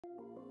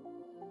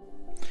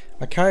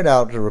I carried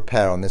out a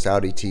repair on this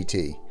Audi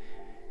TT,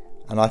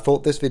 and I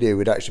thought this video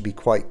would actually be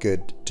quite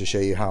good to show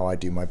you how I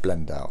do my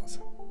blend outs.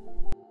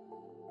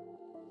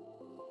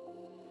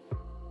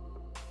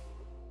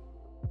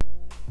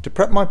 To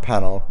prep my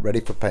panel ready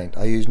for paint,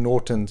 I use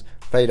Norton's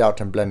fade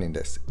out and blending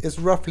disc. It's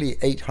roughly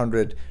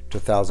 800 to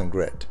 1000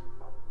 grit.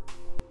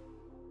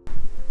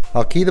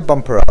 I'll key the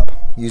bumper up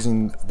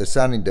using the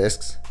sanding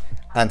discs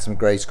and some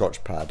grey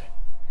Scotch pad,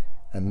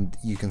 and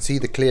you can see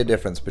the clear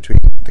difference between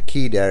the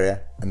keyed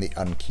area and the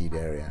unkeyed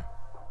area.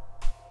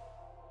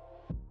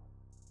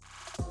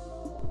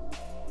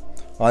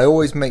 I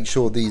always make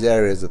sure these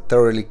areas are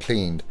thoroughly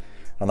cleaned,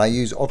 and I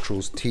use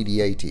Octral's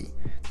TD80.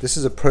 This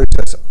is a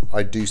process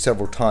I do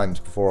several times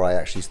before I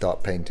actually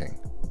start painting.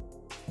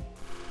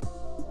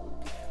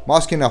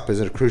 Masking up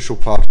is a crucial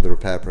part of the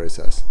repair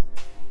process.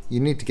 You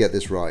need to get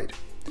this right,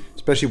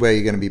 especially where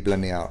you're going to be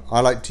blending out.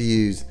 I like to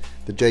use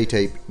the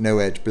jtape No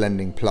Edge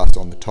Blending Plus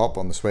on the top,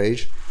 on the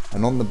swage,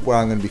 and on where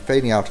I'm going to be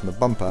fading out on the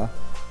bumper,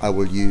 I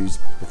will use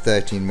the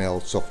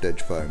 13mm soft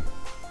edge foam.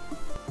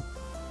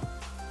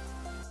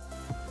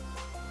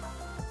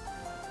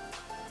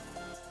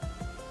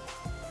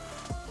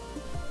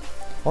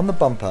 On the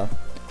bumper,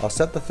 I'll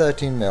set the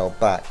 13mm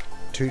back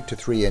 2 to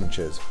 3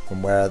 inches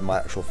from where my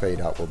actual fade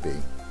out will be.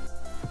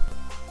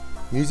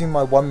 Using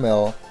my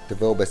 1mm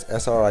devilbiss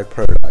SRI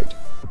Pro Light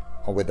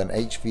with an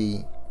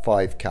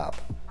HV5 cap,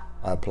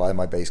 I apply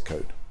my base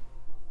coat.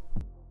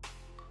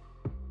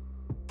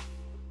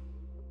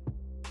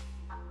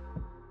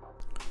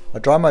 I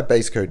dry my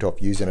base coat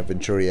off using a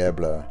Venturi air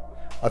blower.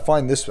 I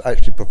find this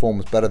actually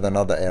performs better than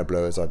other air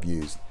blowers I've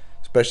used,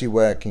 especially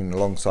working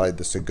alongside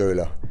the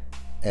Segola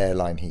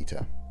airline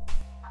heater.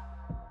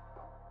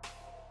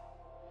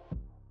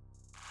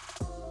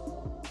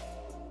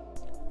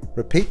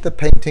 Repeat the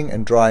painting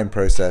and drying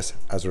process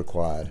as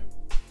required.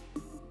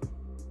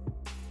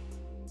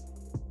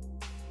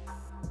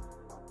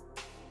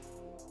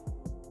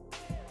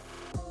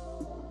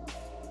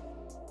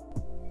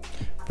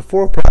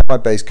 Before applying my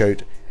base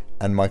coat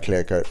and my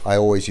clear coat, I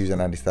always use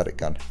an anaesthetic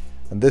gun,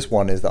 and this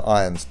one is the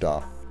Iron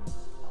Star.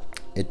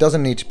 It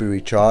doesn't need to be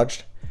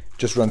recharged,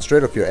 just run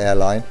straight off your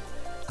airline,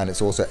 and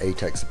it's also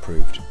ATEX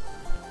approved.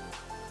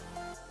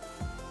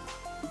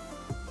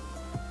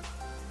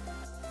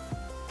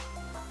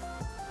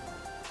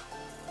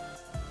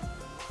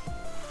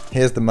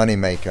 Here's the money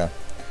maker,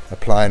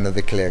 applying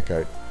the clear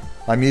coat.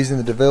 I'm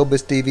using the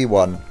devilbiss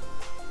DV1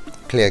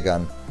 clear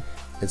gun.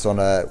 It's on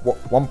a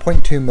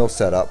 1.2mm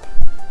setup.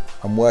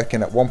 I'm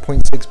working at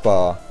 1.6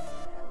 bar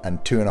and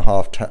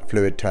 2.5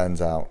 fluid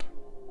turns out.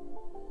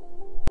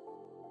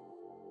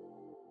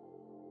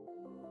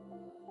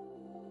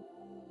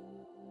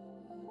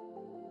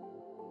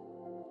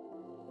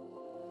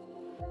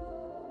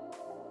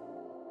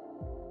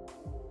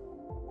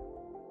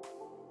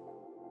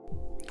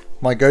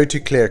 My go-to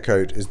clear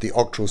coat is the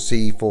Octral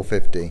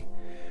C450,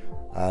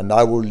 and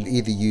I will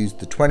either use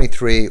the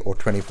 23 or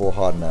 24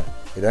 hardener.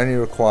 It only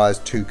requires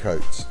 2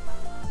 coats.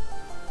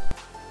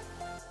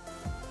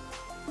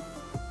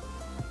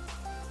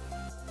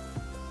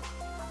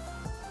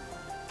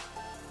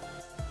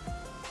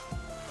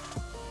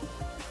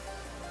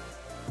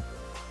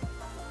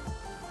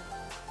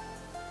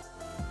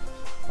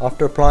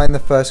 After applying the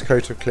first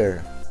coat of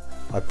clear,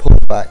 I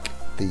pulled back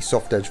the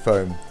soft edge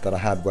foam that I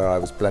had where I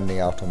was blending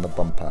out on the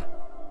bumper.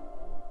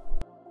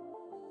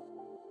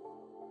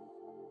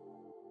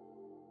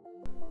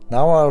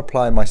 Now I'll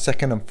apply my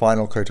second and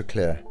final coat of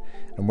clear,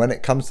 and when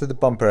it comes to the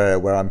bumper area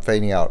where I'm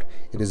fading out,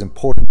 it is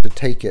important to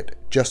take it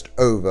just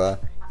over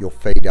your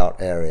fade out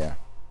area.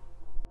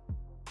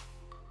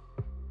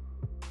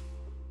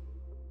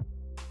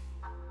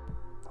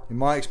 In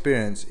my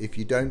experience, if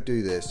you don't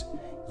do this,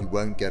 you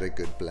won't get a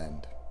good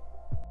blend.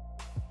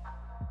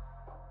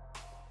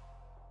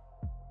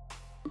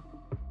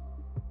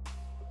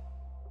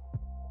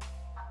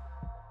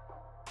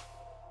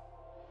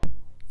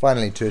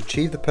 Finally, to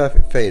achieve the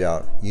perfect fade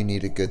out, you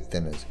need a good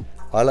thinners.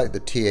 I like the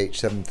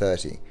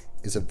TH730.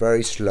 It's a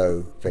very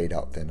slow fade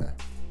out thinner.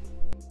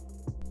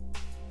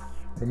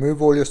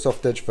 Remove all your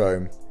soft edge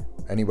foam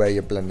anywhere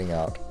you're blending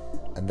out,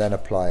 and then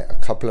apply a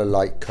couple of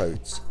light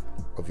coats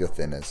of your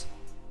thinners.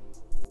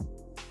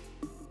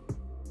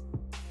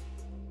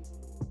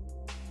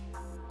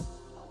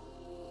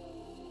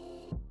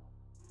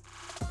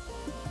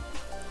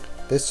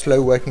 This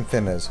slow working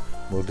thinners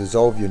will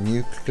dissolve your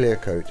new clear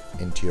coat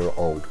into your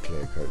old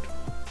clear coat.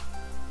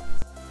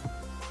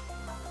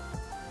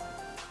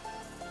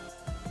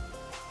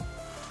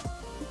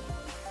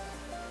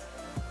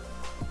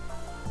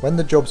 When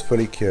the job's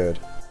fully cured,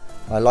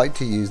 I like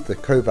to use the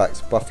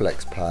Kovacs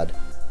Bufflex pad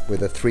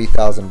with a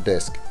 3000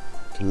 disc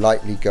to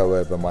lightly go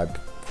over my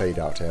fade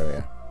out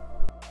area.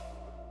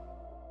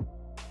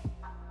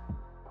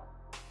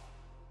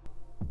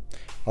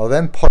 I'll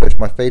then polish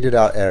my faded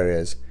out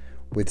areas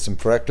with some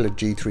Ferrecla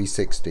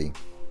G360.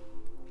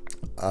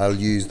 I'll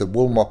use the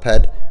wool mop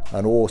head,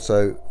 and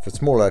also for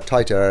smaller,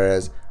 tighter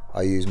areas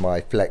I use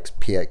my Flex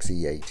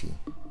PXE80.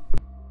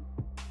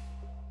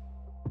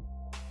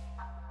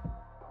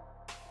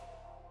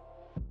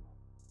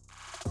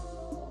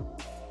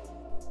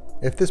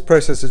 If this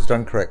process is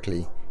done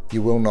correctly,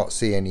 you will not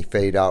see any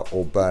fade out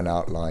or burn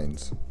out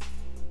lines.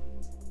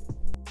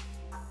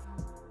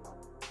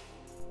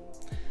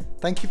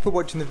 Thank you for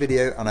watching the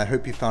video, and I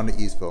hope you found it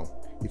useful.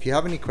 If you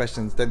have any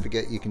questions, don't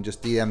forget you can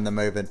just DM them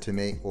over to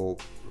me or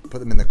put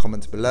them in the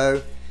comments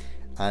below.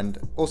 And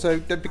also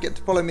don't forget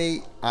to follow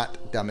me at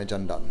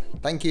Undone.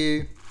 Thank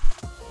you.